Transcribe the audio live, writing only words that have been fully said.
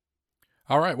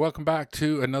All right, welcome back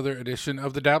to another edition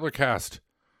of the Dabblercast.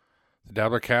 The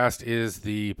Dabblercast is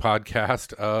the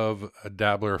podcast of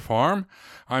Dabbler Farm.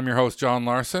 I'm your host, John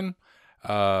Larson.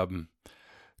 Tonight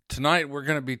we're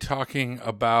going to be talking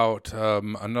about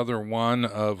another one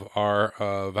of our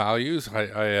values.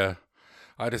 I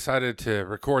decided to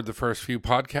record the first few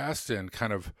podcasts and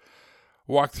kind of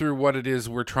walk through what it is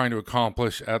we're trying to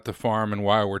accomplish at the farm and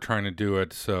why we're trying to do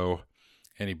it, so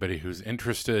anybody who's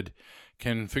interested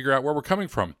can figure out where we're coming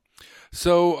from.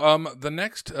 So the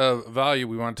next value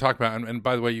we want to talk about, and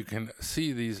by the way, you can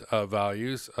see these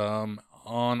values on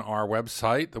our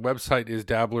website. The website is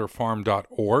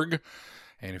dabblerfarm.org.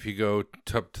 And if you go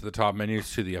to the top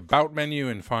menus to the About menu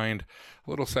and find a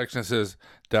little section that says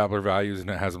Dabbler Values, and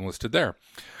it has them listed there.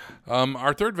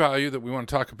 Our third value that we want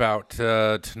to talk about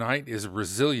tonight is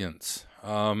resilience.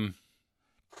 And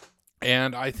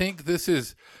I think this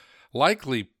is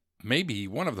likely maybe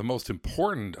one of the most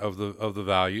important of the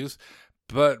values,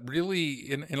 but really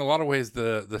in a lot of ways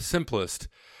the simplest.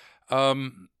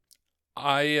 I've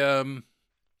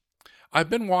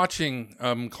been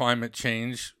watching climate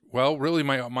change, well, really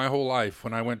my whole life.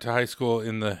 When I went to high school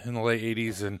in the late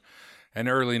 80s and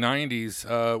early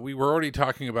 90s, we were already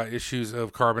talking about issues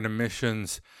of carbon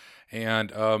emissions and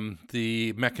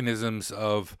the mechanisms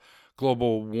of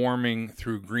global warming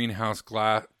through greenhouse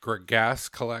gas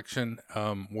collection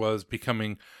was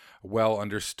becoming well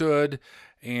understood,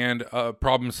 and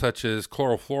problems such as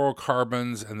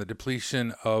chlorofluorocarbons and the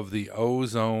depletion of the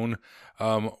ozone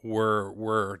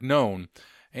were known.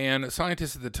 And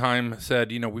scientists at the time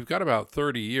said, we've got about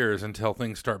 30 years until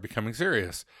things start becoming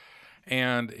serious.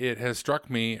 And it has struck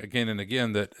me again and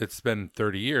again that it's been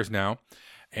 30 years now,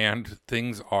 and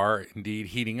things are indeed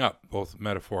heating up, both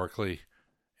metaphorically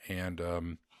and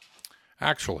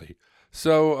actually.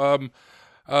 So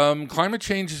climate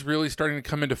change is really starting to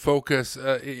come into focus.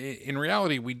 In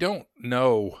reality, we don't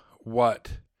know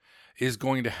what is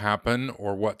going to happen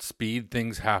or what speed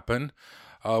things happen.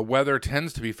 Weather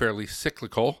tends to be fairly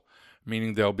cyclical,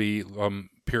 meaning there'll be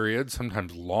periods,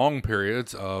 sometimes long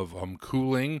periods of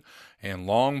cooling and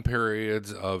long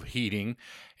periods of heating.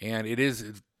 And it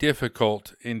is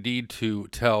difficult indeed to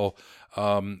tell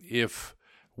if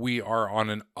we are on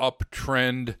an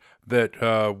uptrend that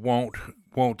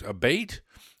won't abate,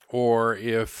 or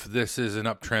if this is an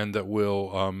uptrend that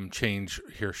will change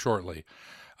here shortly.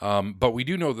 But we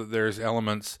do know that there's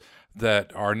elements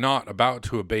that are not about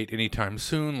to abate anytime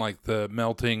soon, like the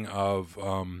melting of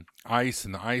ice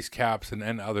and the ice caps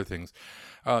and other things.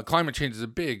 Climate change is a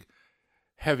big,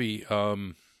 heavy,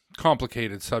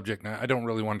 complicated subject, and I don't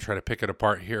really want to try to pick it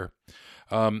apart here.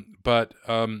 But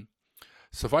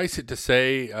suffice it to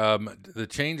say, the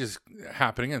change is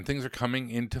happening and things are coming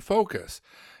into focus.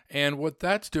 And what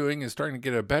that's doing is starting to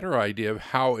get a better idea of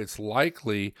how it's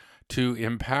likely to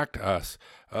impact us.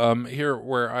 Here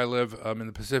where I live in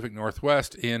the Pacific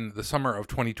Northwest, in the summer of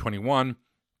 2021,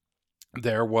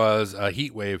 there was a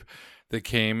heat wave that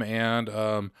came, and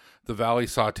the valley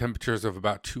saw temperatures of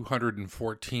about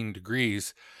 214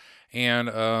 degrees. And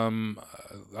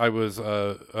I was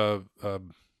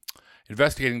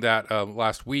investigating that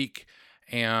last week,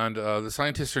 and the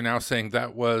scientists are now saying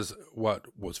that was what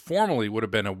was formerly would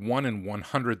have been a 1 in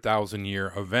 100,000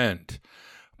 year event,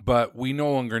 but we no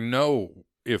longer know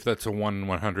if that's a 1 in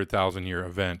 100,000 year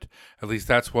event. At least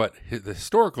that's what the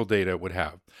historical data would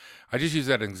have. I just use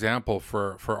that example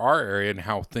for our area and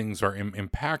how things are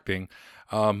impacting.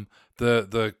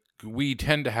 We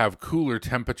tend to have cooler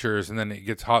temperatures, and then it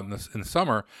gets hot in the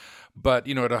summer. But,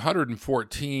 at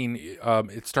 114,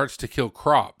 it starts to kill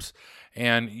crops,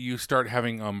 and you start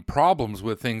having problems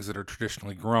with things that are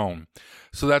traditionally grown.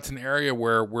 So that's an area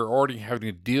where we're already having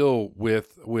to deal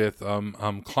with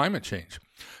climate change.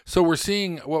 So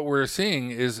what we're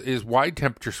seeing is wide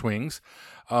temperature swings,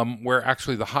 where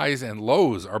actually the highs and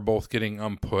lows are both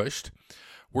getting pushed.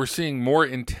 We're seeing more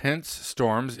intense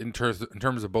storms in terms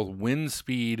of both wind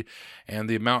speed and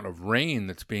the amount of rain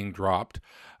that's being dropped.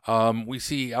 We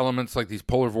see elements like these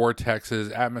polar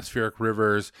vortexes, atmospheric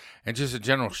rivers, and just a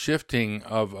general shifting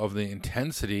of the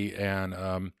intensity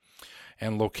and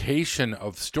location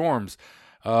of storms.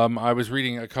 I was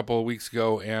reading a couple of weeks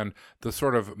ago, and the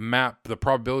sort of the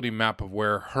probability map of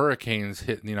where hurricanes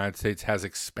hit in the United States has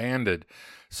expanded.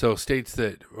 So states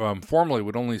that formerly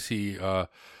would only see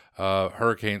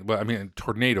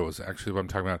tornadoes, actually, what I'm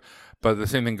talking about. But the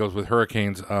same thing goes with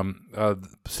hurricanes.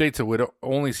 States that would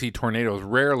only see tornadoes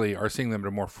rarely are seeing them at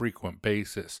a more frequent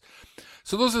basis.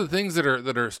 So those are the things that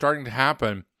are starting to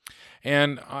happen.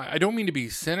 And I don't mean to be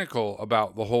cynical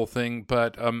about the whole thing,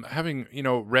 but having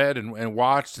read and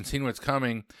watched and seen what's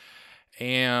coming,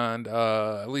 and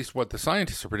at least what the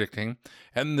scientists are predicting,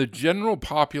 and the general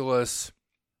populace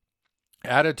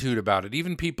attitude about it,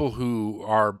 even people who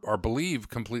are believe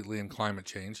completely in climate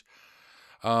change,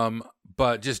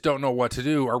 but just don't know what to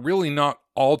do, are really not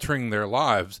altering their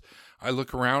lives. I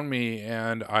look around me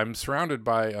and I'm surrounded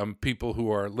by people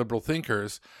who are liberal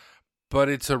thinkers, but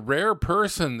it's a rare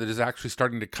person that is actually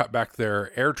starting to cut back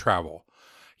their air travel.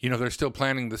 They're still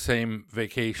planning the same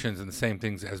vacations and the same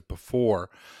things as before.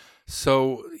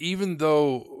 So even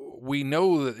though we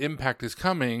know that impact is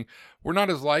coming, we're not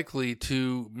as likely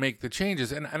to make the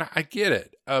changes. And I get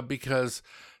it, because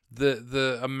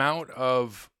the amount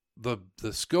of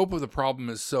the scope of the problem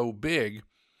is so big,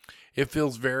 it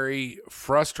feels very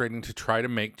frustrating to try to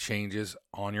make changes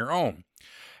on your own.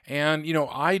 And,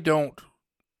 I don't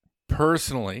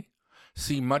personally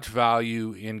see much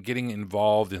value in getting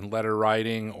involved in letter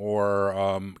writing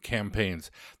or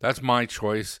campaigns. That's my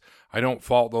choice. I don't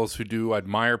fault those who do. I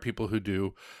admire people who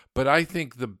do. But I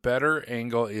think the better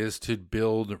angle is to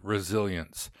build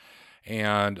resilience.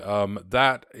 And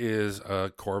that is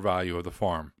a core value of the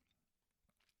farm.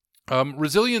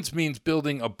 Resilience means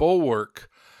building a bulwark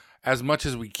as much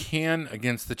as we can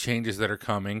against the changes that are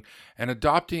coming, and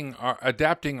adapting our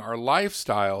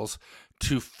lifestyles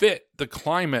to fit the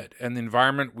climate and the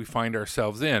environment we find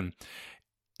ourselves in.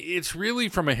 It's really,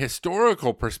 from a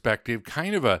historical perspective,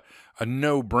 kind of a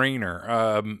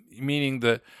no-brainer, meaning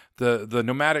the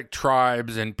nomadic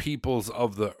tribes and peoples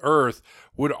of the earth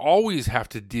would always have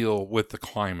to deal with the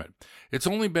climate. It's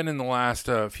only been in the last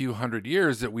few hundred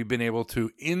years that we've been able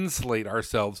to insulate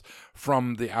ourselves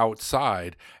from the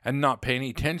outside and not pay any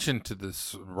attention to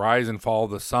this rise and fall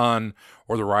of the sun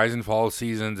or the rise and fall of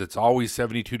seasons. It's always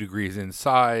 72 degrees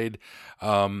inside.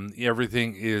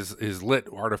 Everything is lit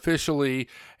artificially,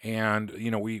 and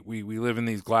we live in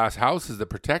these glass houses that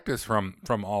protect us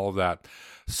from all of that.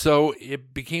 So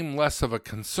it became less of a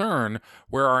concern,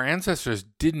 where our ancestors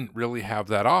didn't really have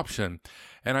that option.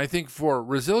 And I think for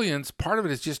resilience, part of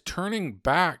it is just turning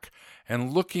back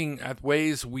and looking at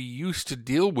ways we used to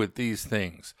deal with these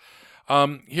things.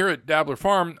 Here at Dabbler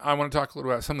Farm, I want to talk a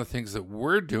little about some of the things that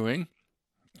we're doing.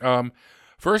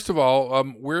 First of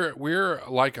all, we're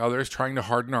like others trying to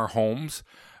harden our homes.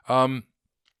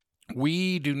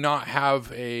 We do not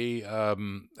have a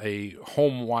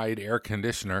home-wide air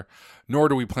conditioner, nor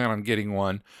do we plan on getting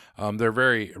one. They're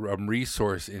very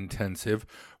resource intensive.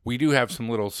 We do have some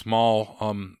little small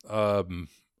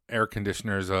air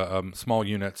conditioners, small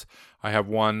units. I have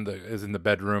one that is in the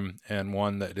bedroom and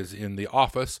one that is in the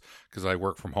office because I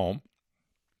work from home.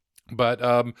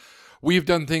 But we've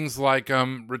done things like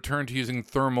return to using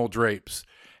thermal drapes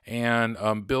and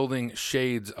building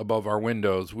shades above our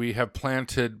windows. We have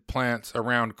planted plants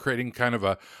around, creating kind of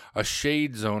a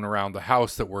shade zone around the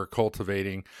house that we're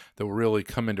cultivating that will really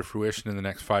come into fruition in the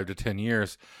next 5 to 10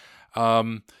 years.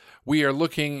 We are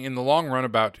looking in the long run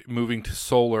about moving to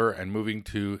solar and moving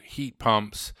to heat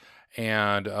pumps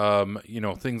and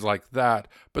things like that.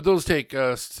 But those take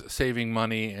us saving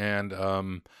money and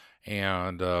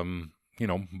budgeting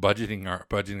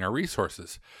our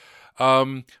resources.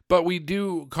 But we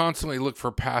do constantly look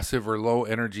for passive or low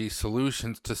energy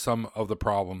solutions to some of the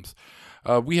problems.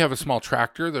 We have a small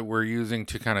tractor that we're using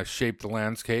to kind of shape the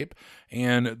landscape,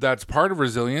 and that's part of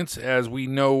resilience, as we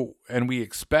know and we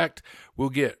expect we'll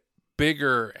get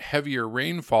bigger, heavier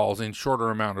rainfalls in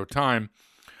shorter amount of time.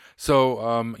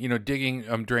 So, digging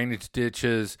drainage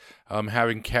ditches,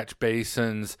 having catch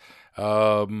basins,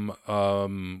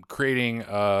 creating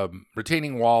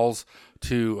retaining walls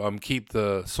to keep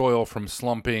the soil from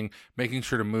slumping, making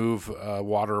sure to move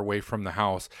water away from the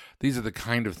house. These are the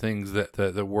kind of things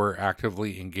that we're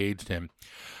actively engaged in.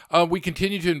 We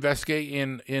continue to investigate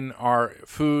in our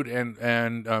food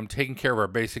and taking care of our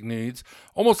basic needs,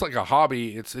 almost like a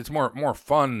hobby. It's more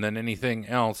fun than anything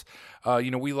else.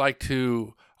 We like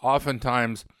to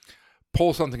oftentimes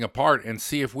pull something apart and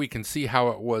see if we can see how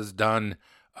it was done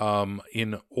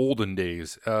in olden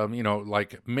days,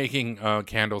 like making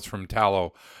candles from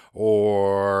tallow,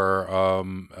 or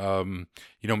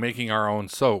making our own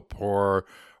soap,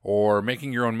 or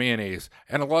making your own mayonnaise.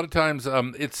 And a lot of times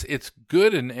it's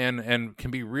good and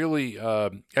can be really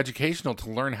educational to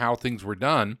learn how things were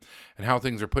done and how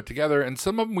things are put together. And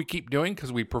some of them we keep doing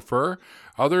because we prefer.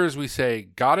 Others we say,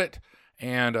 got it,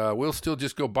 and we'll still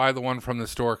just go buy the one from the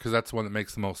store because that's the one that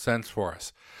makes the most sense for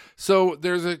us. So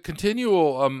there's a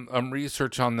continual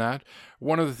research on that.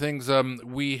 One of the things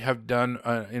we have done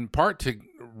in part to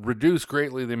reduce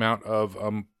greatly the amount of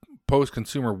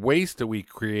post-consumer waste that we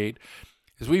create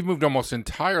is we've moved almost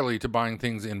entirely to buying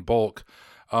things in bulk.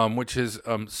 which has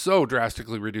so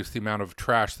drastically reduced the amount of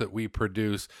trash that we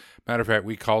produce. Matter of fact,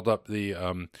 we called up the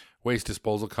waste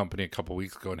disposal company a couple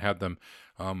weeks ago and had them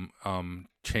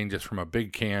change us from a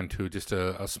big can to just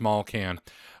a small can,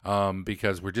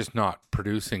 because we're just not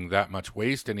producing that much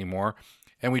waste anymore.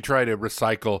 And we try to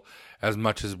recycle as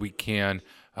much as we can.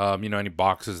 Any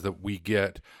boxes that we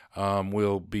get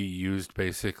will be used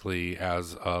basically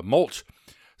as mulch.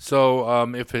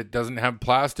 So if it doesn't have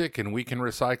plastic and we can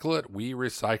recycle it, we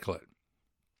recycle it.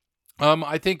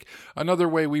 I think another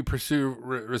way we pursue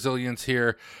resilience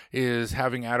here is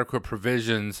having adequate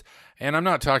provisions. And I'm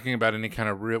not talking about any kind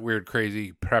of real weird,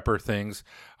 crazy prepper things.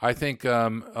 I think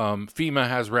FEMA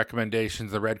has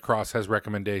recommendations. The Red Cross has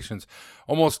recommendations.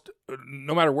 Almost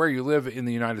no matter where you live in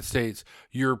the United States,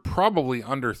 you're probably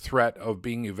under threat of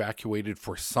being evacuated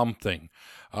for something.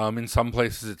 In some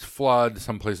places it's flood,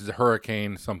 some places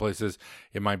hurricane, some places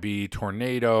it might be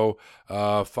tornado,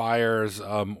 fires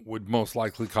would most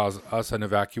likely cause us an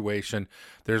evacuation.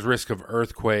 There's risk of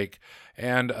earthquake.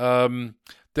 And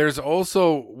there's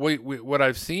also, what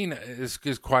I've seen is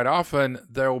quite often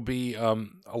there will be a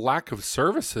lack of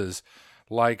services,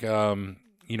 like, no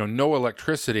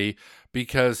electricity,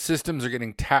 because systems are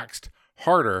getting taxed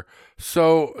harder.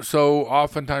 So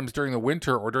oftentimes during the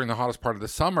winter or during the hottest part of the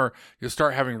summer, you'll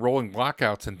start having rolling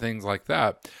blackouts and things like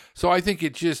that. So I think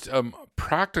it's just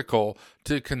practical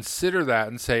to consider that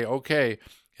and say, okay,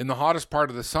 in the hottest part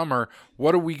of the summer,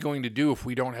 what are we going to do if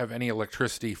we don't have any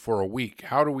electricity for a week?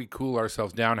 How do we cool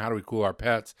ourselves down? How do we cool our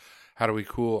pets? How do we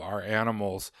cool our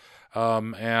animals?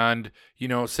 And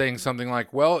saying something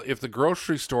like, well, if the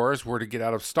grocery stores were to get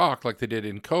out of stock like they did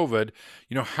in COVID,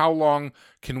 how long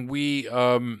can we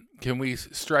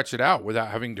stretch it out without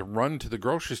having to run to the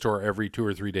grocery store every 2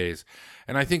 or 3 days?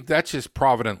 And I think that's just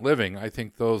provident living. I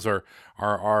think those are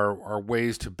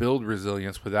ways to build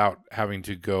resilience without having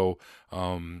to go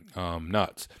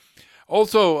nuts.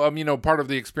 Also, part of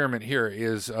the experiment here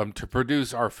is to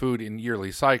produce our food in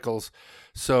yearly cycles.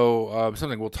 So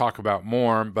something we'll talk about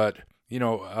more, but if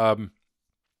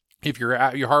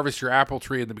you harvest your apple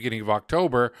tree in the beginning of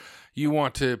October, you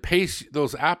want to pace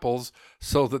those apples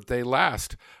so that they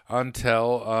last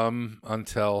until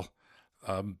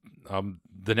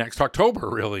the next October,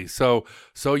 really. So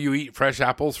you eat fresh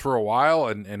apples for a while,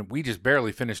 and we just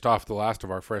barely finished off the last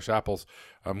of our fresh apples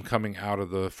coming out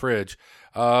of the fridge.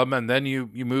 And then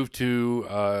you move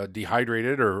to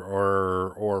dehydrated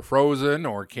or frozen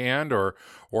or canned or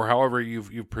however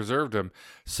you've preserved them.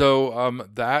 So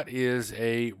that is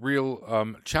a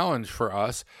real challenge for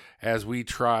us as we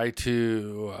try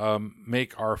to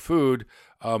make our food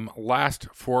last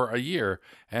for a year,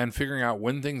 and figuring out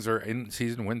when things are in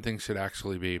season, when things should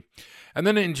actually be. And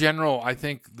then in general, I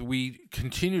think we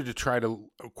continue to try to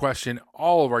question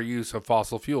all of our use of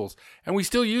fossil fuels. And we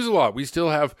still use a lot. We still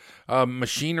have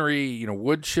machinery,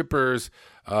 wood chippers,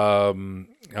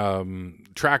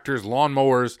 tractors,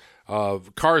 lawnmowers,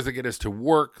 cars that get us to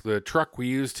work, the truck we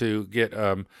use to get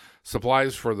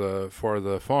supplies for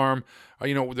the farm.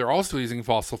 They're also using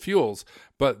fossil fuels.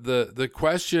 But the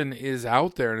question is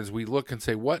out there, and as we look and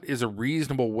say, what is a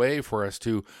reasonable way for us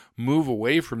to move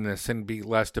away from this and be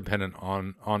less dependent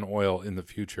on oil in the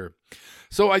future?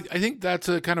 So I think that's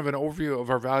a kind of an overview of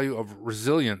our value of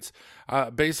resilience.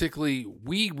 Basically,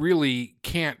 we really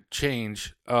can't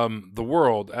change the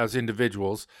world as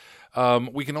individuals.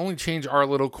 We can only change our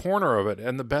little corner of it.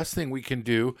 And the best thing we can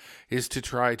do is to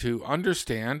try to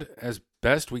understand as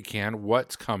best we can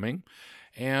what's coming,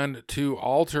 and to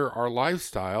alter our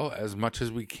lifestyle as much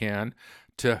as we can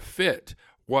to fit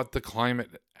what the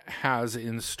climate has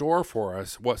in store for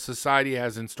us, what society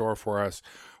has in store for us,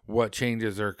 what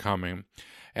changes are coming.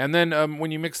 And then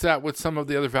when you mix that with some of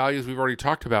the other values we've already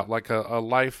talked about, like a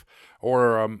life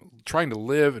or trying to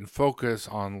live and focus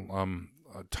on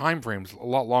time frames a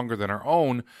lot longer than our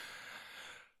own,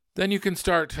 then you can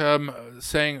start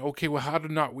saying, okay, well, how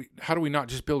do we not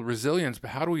just build resilience, but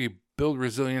how do we build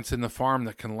resilience in the farm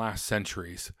that can last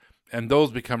centuries? And those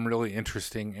become really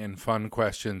interesting and fun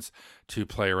questions to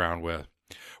play around with.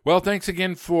 Well, thanks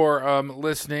again for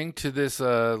listening to this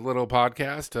little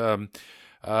podcast.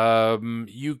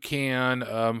 You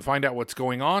can find out what's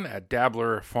going on at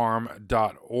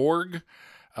dabblerfarm.org.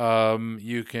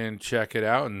 You can check it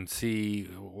out and see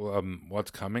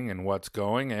what's coming and what's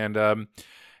going. And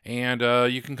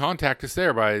you can contact us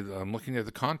there by looking at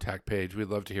the contact page. We'd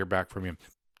love to hear back from you.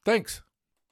 Thanks.